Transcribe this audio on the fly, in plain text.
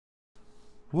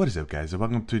What is up, guys, and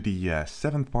welcome to the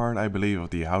seventh part, I believe, of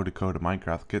the How to Code a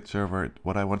Minecraft Kit server.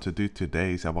 What I want to do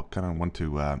today is I kind of want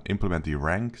to implement the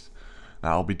ranks. Now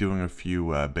I'll be doing a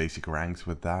few basic ranks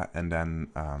with that, and then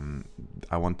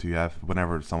I want to have,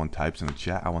 whenever someone types in the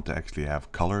chat, I want to actually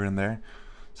have color in there,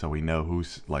 so we know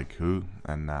who's like who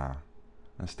and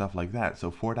stuff like that.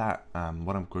 So for that,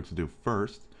 what I'm going to do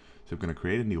first is I'm going to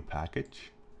create a new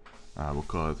package. We'll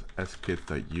call it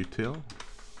skit.util,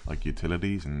 like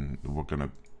utilities, and we're gonna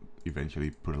eventually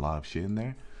put a lot of shit in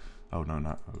there. Oh no,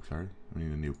 not, oh sorry, we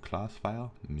need a new class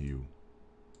file, new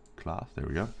class, there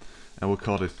we go, and we'll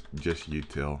call this just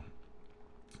util.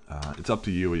 It's up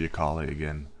to you what you call it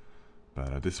again,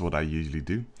 but this is what I usually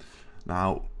do.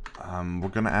 Now we're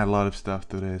gonna add a lot of stuff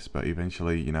to this, but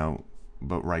eventually, you know,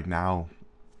 but right now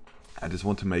I just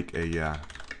want to make a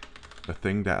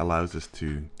thing that allows us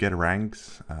to get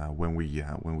ranks when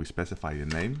we specify a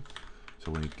name.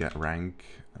 So when you get rank,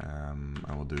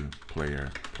 I will do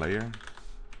player.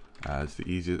 It's the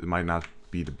easiest. It might not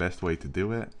be the best way to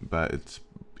do it, but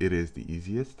it is the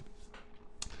easiest.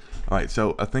 All right.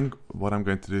 So I think what I'm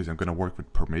going to do is I'm going to work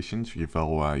with permissions. You've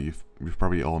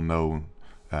probably all know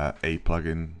a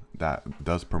plugin that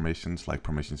does permissions, like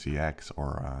permissions EX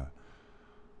or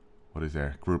what is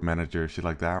there, group manager, shit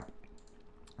like that.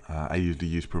 I usually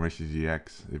use permissions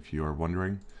EX, if you are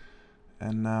wondering,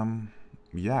 and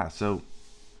yeah, so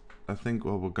I think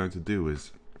what we're going to do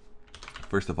is,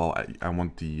 first of all, I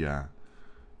want the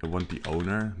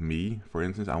owner, me, for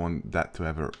instance, I want that to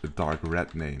have a dark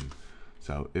red name.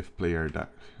 So if player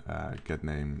get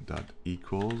name dot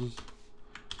equals,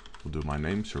 we'll do my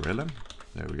name, Cyrillium.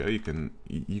 There we go.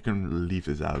 You can leave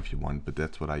this out if you want, but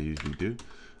that's what I usually do.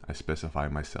 I specify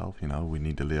myself. You know, we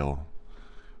need a little,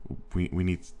 we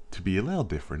need to be a little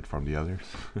different from the others.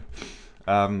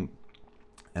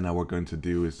 And now what we're going to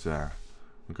do is we're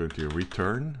going to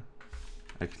return.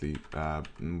 Actually,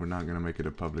 we're not going to make it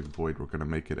a public void. We're going to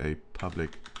make it a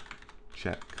public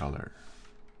chat color.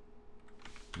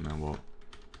 And then we'll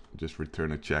just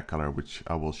return a chat color, which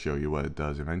I will show you what it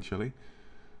does eventually.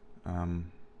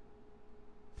 And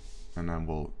then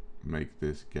we'll make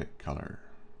this get color,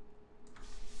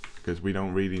 because we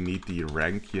don't really need the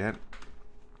rank yet.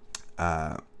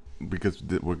 Because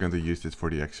we're going to use this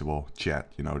for the actual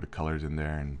chat, you know, the colors in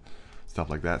there and stuff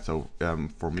like that. So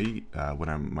for me,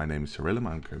 when my name is Cyrillium,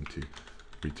 I'm going to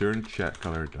return chat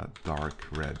color dark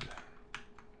red,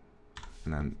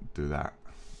 and then do that.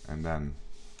 And then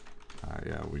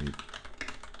yeah, we need,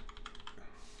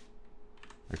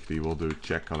 actually we'll do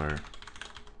chat color.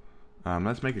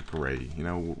 Let's make it gray. You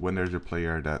know, when there's a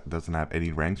player that doesn't have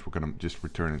any ranks, we're gonna just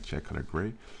return a chat color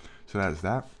gray. So that's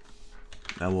that.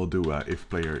 And we'll do if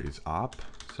player is op,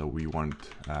 so we want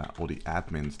all the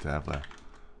admins to have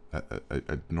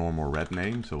a normal red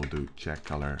name, so we'll do check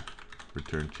color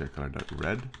return check color dot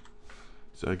red.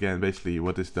 So again, basically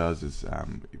what this does is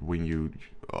when you,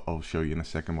 I'll show you in a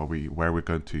second where we're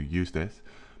going to use this,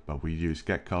 but we use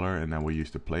get color and then we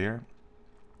use the player,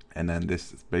 and then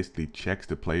this basically checks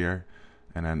the player,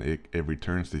 and then it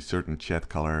returns the certain chat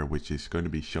color which is going to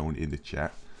be shown in the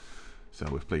chat.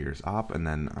 So if player is op, and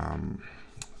then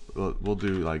we'll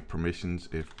do like permissions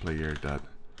if player dot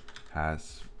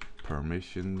has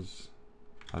permission.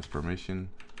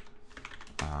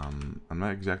 I'm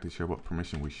not exactly sure what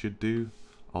permission we should do.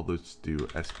 I'll just do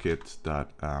skits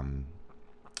dot I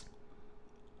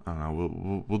don't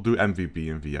know, we'll do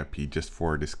MVP and VIP just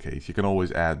for this case. You can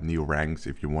always add new ranks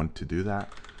if you want to do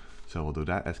that. So we'll do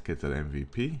that skits dot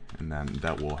MVP, and then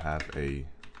that will have a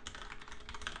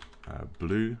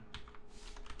blue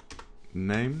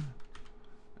name,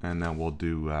 and then we'll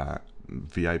do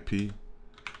VIP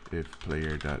if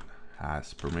player that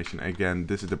has permission. Again,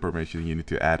 this is the permission you need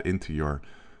to add into your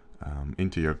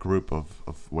group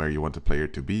of where you want the player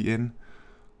to be in.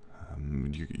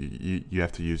 You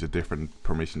have to use a different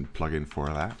permission plugin for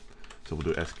that. So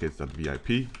we'll do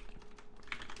skits.vip,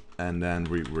 and then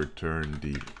we return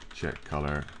the check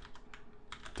color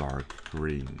dark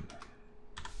green.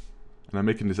 And I'm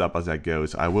making this up as I go,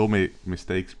 so I will make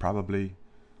mistakes probably,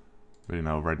 but you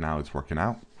know, right now it's working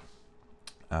out.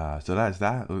 So that's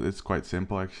that. It's quite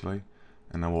simple actually.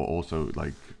 And then we'll also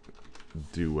like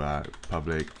do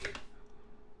public.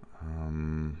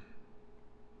 I'm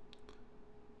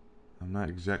not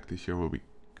exactly sure what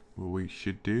we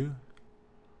should do.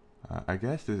 I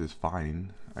guess this is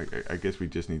fine. I guess we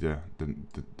just need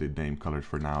the name colors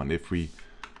for now, and if we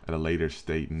at a later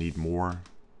state need more,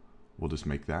 we'll just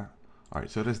make that. All right,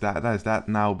 so that is that.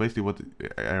 Now, basically, what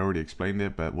I already explained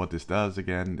it, but what this does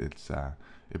again, it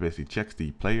basically checks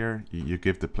the player. You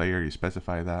give the player, you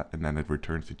specify that, and then it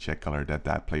returns the check color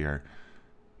that player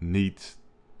needs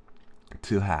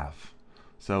to have.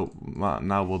 So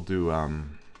now we'll do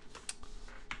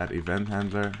add event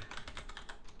handler,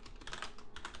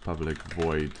 public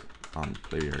void on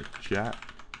player chat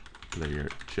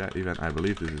event. I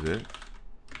believe this is it.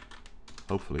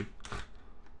 Hopefully.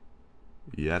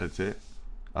 Yeah, that's it.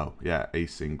 Oh yeah,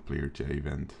 async player chat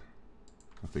event.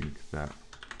 I think that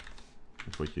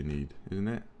is what you need, isn't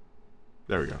it?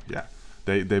 There we go. Yeah,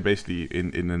 they basically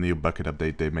in the new bucket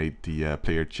update they made the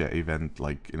player chat event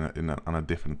like on a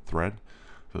different thread.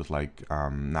 So it's like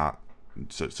not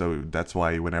so that's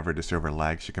why whenever the server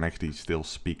lags, you can actually still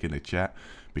speak in the chat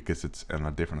because it's on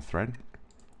a different thread.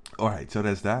 All right, so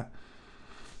there's that.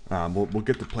 We'll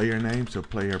get the player name. So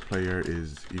player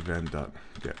is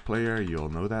event.getPlayer. You'll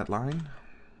know that line.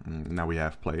 Now we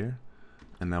have player,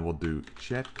 and then we'll do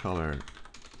chat color.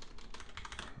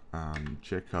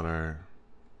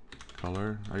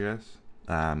 Color, I guess.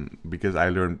 Because I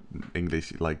learned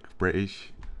English like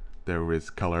British, there is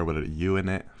color with a U in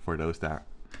it for those that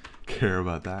care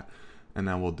about that. And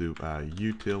then we'll do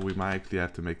util. We might actually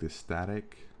have to make this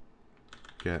static.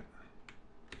 Get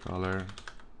color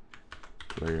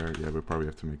player. Yeah, we probably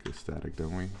have to make this static,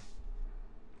 don't we?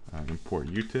 Import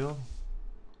util.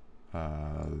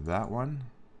 That one.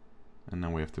 And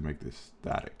then we have to make this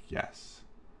static. Yes.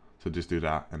 So just do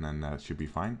that, and then that should be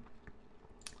fine.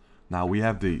 Now we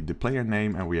have the player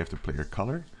name and we have the player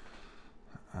color.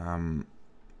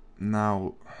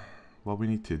 Now what we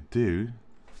need to do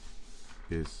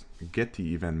is get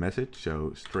the event message.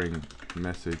 So string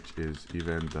message is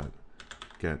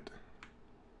event.get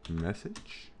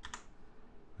message.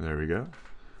 There we go.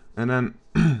 And then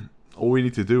all we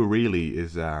need to do really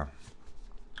is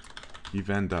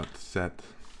event.set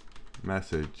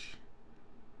message.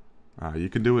 You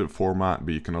can do it format,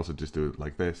 but you can also just do it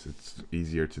like this. It's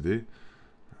easier to do.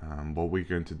 What we're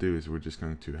going to do is we're just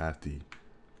going to have the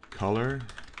color,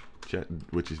 chat,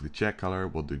 which is the chat color.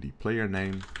 We'll do the player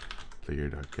name,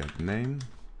 player.getName,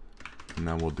 and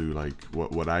then we'll do like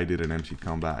what I did in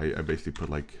mccombat. I basically put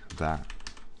like that.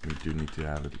 We do need to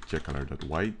have a chat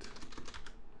color.white.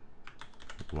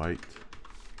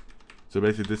 So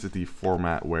basically this is the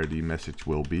format where the message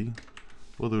will be.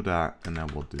 We'll do that, and then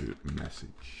we'll do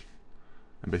message.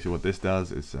 And basically what this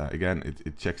does is, again,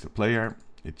 it checks the player,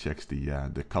 it checks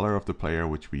the color of the player,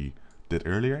 which we did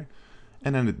earlier.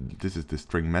 And then this is the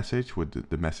string message with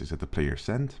the message that the player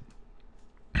sent.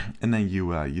 And then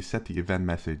you set the event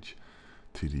message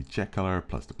to the check color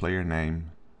plus the player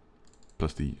name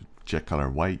plus the check color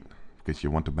white, because you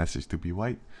want the message to be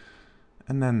white.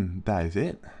 And then that is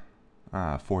it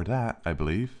for that, I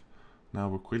believe. Now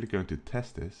we're quickly going to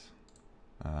test this.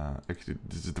 Actually,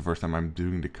 this is the first time I'm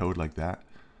doing the code like that,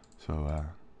 so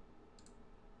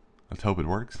let's hope it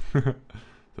works. So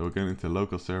we're going into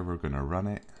local server, we're going to run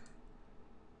it,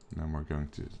 and then we're going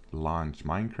to launch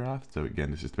Minecraft. So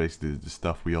again, this is basically the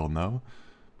stuff we all know,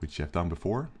 which I've done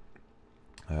before.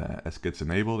 As gets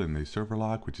enabled in the server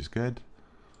log, which is good.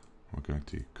 We're going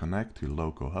to connect to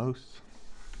localhost.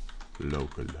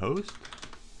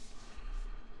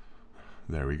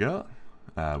 There we go.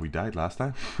 We died last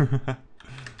time.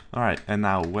 All right, and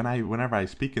now whenever I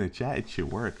speak in the chat, it should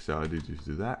work. So I just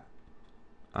do that.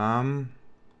 Oh,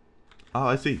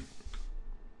 I see.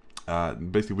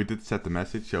 Basically, we did set the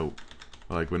message, so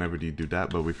like whenever you do that,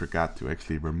 but we forgot to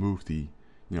actually remove the,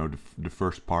 the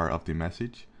first part of the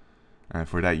message. And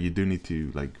for that, you do need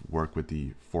to like work with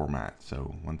the format.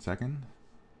 So 1 second.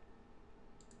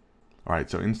 All right,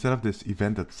 so instead of this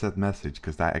event.set message,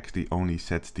 because that actually only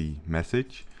sets the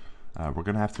message, we're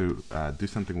gonna have to do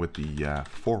something with the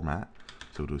format.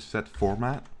 So do set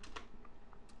format.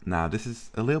 Now this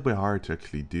is a little bit hard to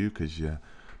actually do because the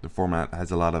format has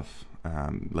a lot of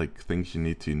like things you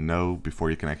need to know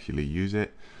before you can actually use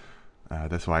it.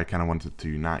 That's why I kind of wanted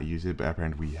to not use it, but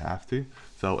apparently we have to.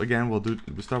 So again, we'll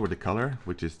start with the color,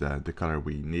 which is the color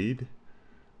we need,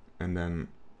 and then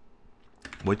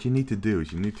what you need to do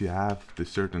is you need to have the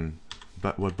certain.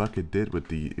 But what Bucket did with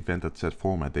the event.set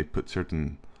format, they put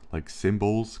certain like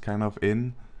symbols kind of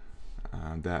in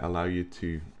that allow you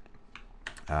to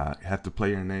have the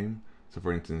player name. So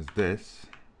for instance, this,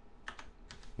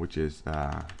 which is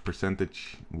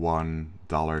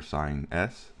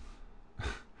 %1$S,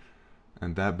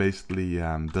 and that basically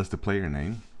does the player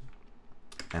name.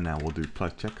 And now we'll do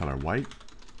plus check color white,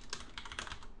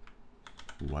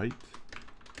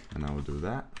 and now we'll do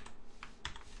that.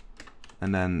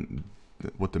 And then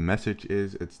what the message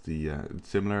is, it's the it's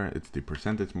similar. It's the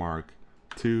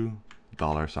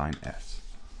 $2$S.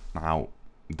 Now,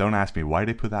 don't ask me why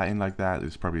they put that in like that.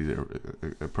 It's probably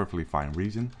a perfectly fine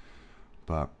reason,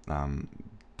 but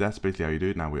that's basically how you do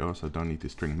it. Now we also don't need the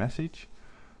string message.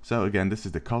 So again, this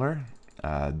is the color.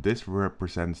 This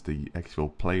represents the actual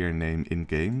player name in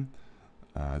game.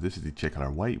 This is the check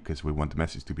color white because we want the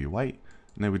message to be white.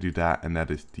 And then we do that, and that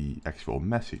is the actual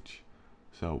message.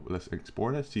 So let's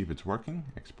export it, see if it's working.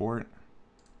 Export,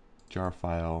 jar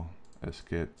file,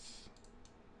 skits.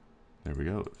 There we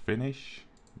go. Finish.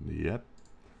 Yep.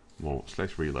 We'll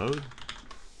slash reload.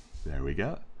 There we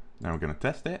go. Now we're gonna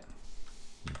test it.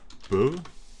 Boo.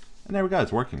 And there we go.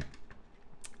 It's working.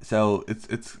 So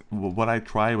it's what I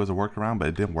tried was a workaround, but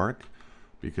it didn't work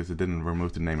because it didn't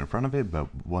remove the name in front of it. But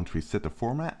once we set the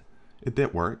format, it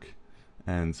did work.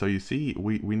 And so you see,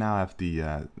 we now have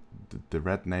the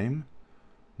red name.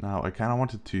 Now I kind of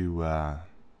wanted to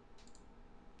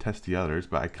test the others,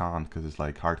 but I can't because it's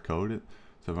like hard coded.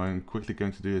 So what I'm quickly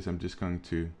going to do is I'm just going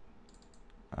to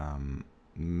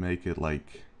make it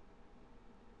like,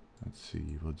 let's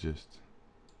see, we'll just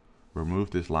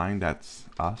remove this line that's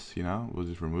us, you know, we'll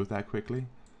just remove that quickly.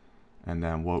 And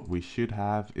then what we should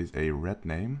have is a red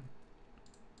name.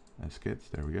 Skits,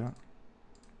 there we go.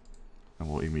 And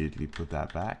we'll immediately put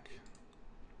that back.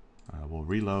 We'll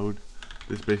reload.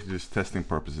 This is basically just testing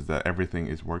purposes that everything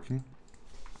is working.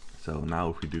 So now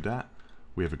if we do that,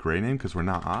 we have a gray name because we're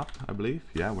not op, I believe.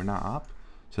 Yeah, we're not op.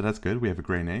 So that's good. We have a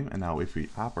gray name. And now if we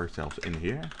op ourselves in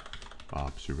here,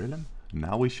 op Cyrillum,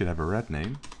 now we should have a red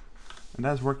name. And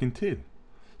that's working too.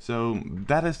 So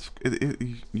that is,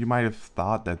 you might have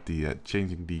thought that the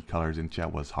changing the colors in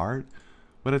chat was hard,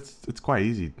 but it's quite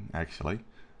easy actually.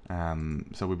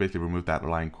 So we basically remove that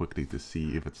line quickly to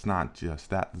see if it's not just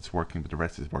that that's working, but the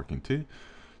rest is working too.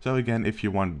 So again, if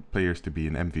you want players to be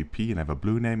an MVP and have a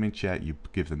blue name in chat, you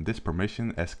give them this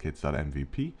permission,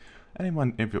 skids.mvp. And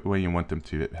when you want them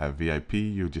to have VIP,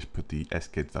 you just put the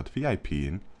skids.vip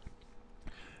in.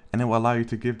 And it will allow you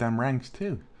to give them ranks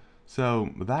too. So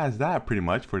that is that pretty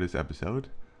much for this episode.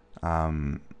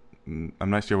 I'm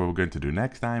not sure what we're going to do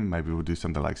next time. Maybe we'll do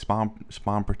something like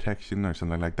spawn protection or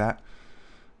something like that.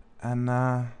 And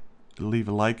leave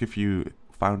a like if you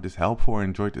found this helpful or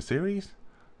enjoyed the series.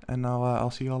 And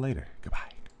I'll see you all later. Goodbye.